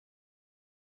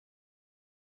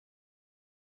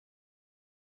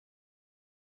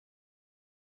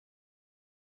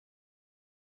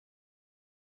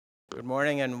Good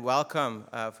morning and welcome.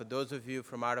 For those of you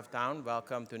from out of town,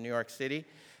 welcome to New York City.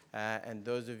 And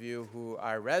those of you who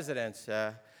are residents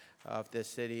of this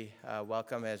city,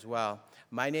 welcome as well.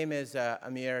 My name is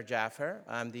Amir Jaffer.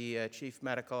 I'm the Chief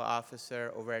Medical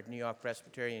Officer over at New York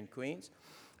Presbyterian Queens.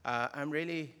 I'm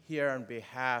really here on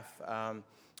behalf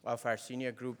of our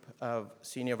senior group of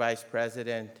Senior Vice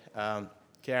President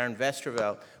Karen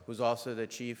Westervelt, who's also the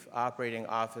Chief Operating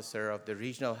Officer of the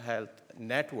Regional Health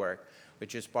Network,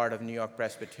 which is part of New York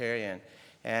Presbyterian.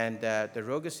 And the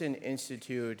Rogosin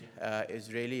Institute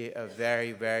is really a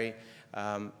very, very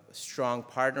strong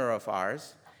partner of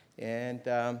ours. And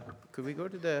could we go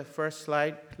to the first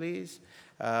slide, please?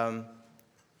 I'm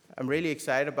really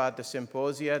excited about the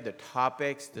symposia, the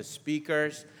topics, the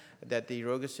speakers that the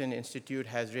Rogosin Institute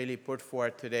has really put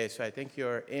forth today. So I think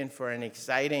you're in for an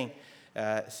exciting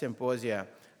symposia.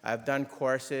 I've done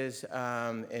courses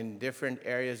in different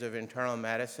areas of internal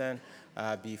medicine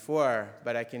before,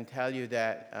 but I can tell you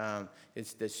that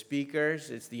it's the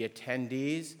speakers, it's the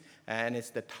attendees, and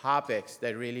it's the topics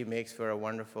that really makes for a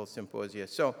wonderful symposia.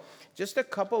 So just a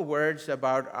couple words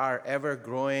about our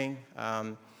ever-growing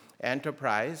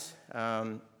enterprise.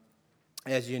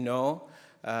 As you know,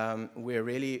 we're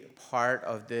really part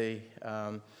of the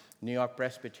New York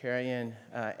Presbyterian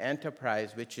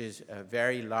enterprise, which is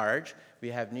very large. We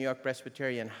have New York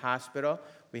Presbyterian Hospital.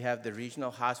 We have the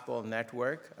Regional Hospital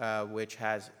Network, which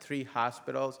has 3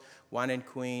 hospitals, one in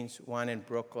Queens, one in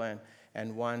Brooklyn,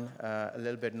 and one a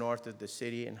little bit north of the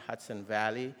city in Hudson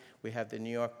Valley. We have the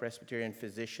New York Presbyterian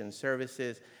Physician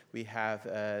Services. We have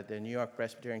the New York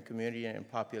Presbyterian Community and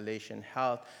Population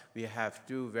Health. We have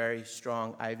 2 very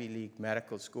strong Ivy League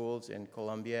medical schools in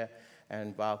Columbia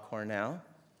and Weill Cornell.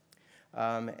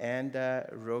 And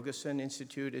Rogosin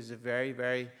Institute is a very,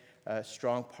 very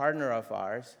strong partner of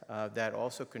ours that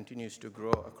also continues to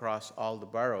grow across all the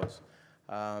boroughs.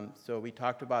 So we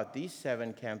talked about these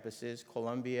 7 campuses: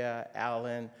 Columbia,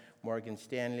 Allen, Morgan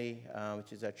Stanley,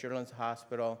 which is our Children's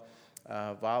Hospital,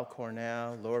 Weill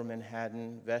Cornell, Lower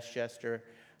Manhattan, Westchester,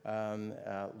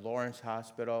 Lawrence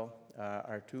Hospital,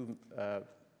 our 2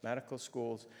 medical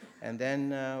schools. And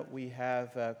then we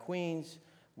have Queens,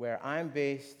 where I'm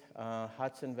based,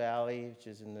 Hudson Valley, which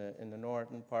is in the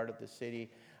northern part of the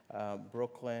city,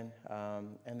 Brooklyn,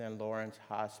 and then Lawrence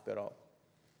Hospital.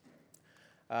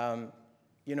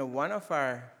 One of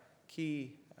our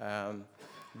key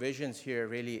visions here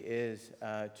really is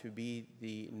to be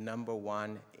the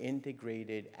 #1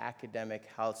 integrated academic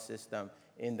health system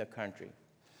in the country.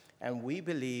 And we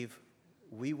believe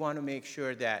we want to make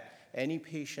sure that any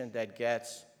patient that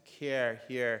gets care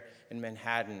here in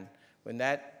Manhattan, when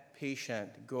that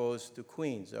patient goes to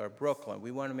Queens or Brooklyn, we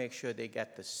want to make sure they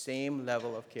get the same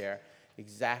level of care,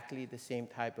 exactly the same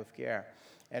type of care.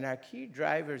 And our key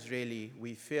drivers really,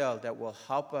 we feel, that will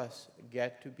help us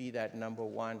get to be that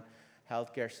 #1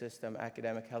 healthcare system,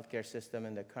 academic healthcare system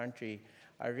in the country,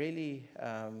 are really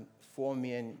 4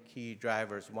 main key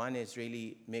drivers. One is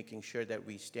really making sure that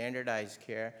we standardize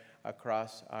care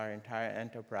across our entire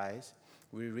enterprise.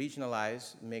 We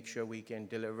regionalize, make sure we can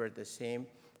deliver the same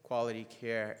quality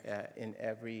care in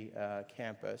every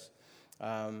campus.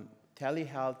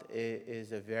 Telehealth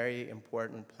is a very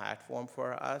important platform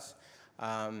for us.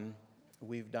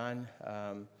 We've done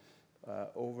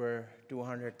over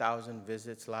 200,000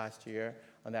 visits last year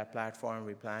on that platform.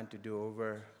 We plan to do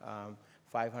over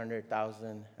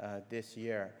 500,000 this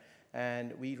year.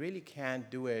 And we really can't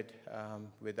do it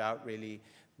without really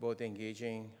both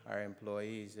engaging our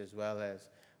employees as well as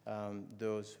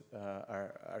those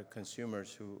our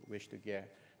consumers who wish to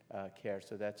get care.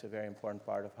 So that's a very important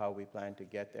part of how we plan to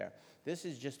get there. This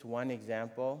is just one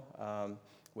example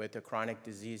with a chronic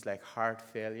disease like heart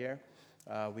failure.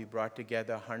 We brought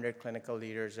together 100 clinical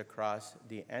leaders across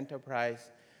the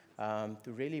enterprise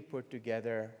to really put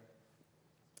together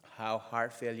how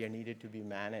heart failure needed to be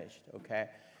managed, okay?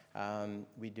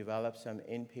 We developed some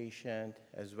inpatient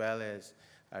as well as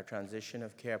transition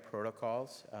of care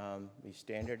protocols. We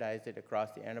standardized it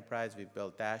across the enterprise. We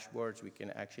built dashboards. We can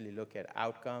actually look at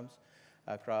outcomes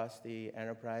across the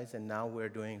enterprise. And now we're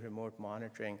doing remote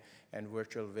monitoring and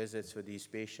virtual visits for these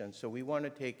patients. So we want to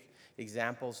take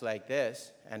examples like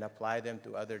this and apply them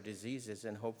to other diseases.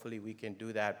 And hopefully we can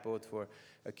do that both for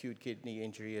acute kidney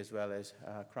injury as well as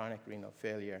chronic renal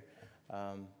failure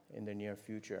in the near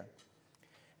future.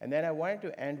 And then I wanted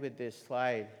to end with this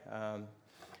slide.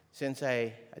 Since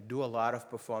I do a lot of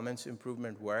performance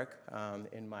improvement work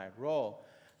in my role,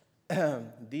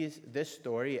 this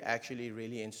story actually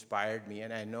really inspired me,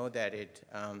 and I know that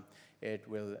it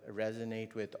will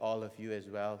resonate with all of you as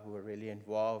well who are really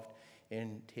involved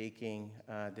in taking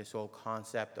this whole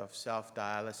concept of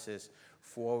self-dialysis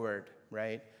forward,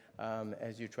 right?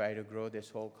 As you try to grow this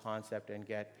whole concept and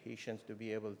get patients to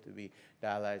be able to be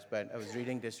dialyzed. But I was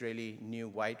reading this really new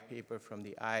white paper from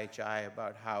the IHI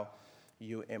about how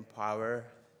you empower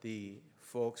the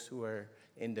folks who are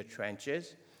in the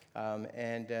trenches.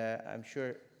 And I'm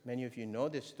sure many of you know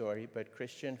this story, but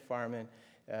Christian Farman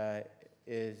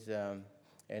is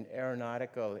an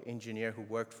aeronautical engineer who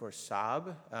worked for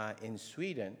Saab in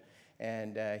Sweden.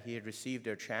 And he had received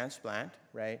a transplant,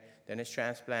 right? Then his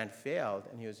transplant failed,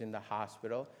 and he was in the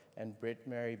hospital. And Britt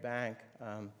Mary Bank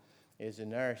is a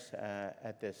nurse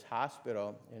at this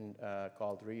hospital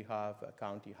called Rehab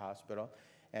County Hospital.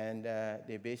 And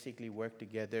they basically worked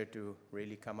together to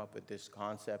really come up with this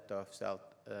concept of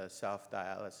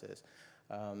self-dialysis.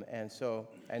 And so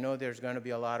I know there's going to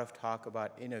be a lot of talk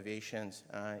about innovations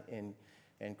in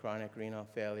chronic renal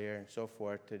failure and so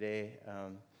forth today.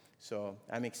 So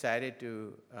I'm excited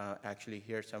to actually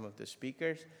hear some of the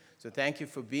speakers. So thank you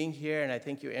for being here, and I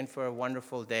think you're in for a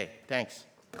wonderful day. Thanks.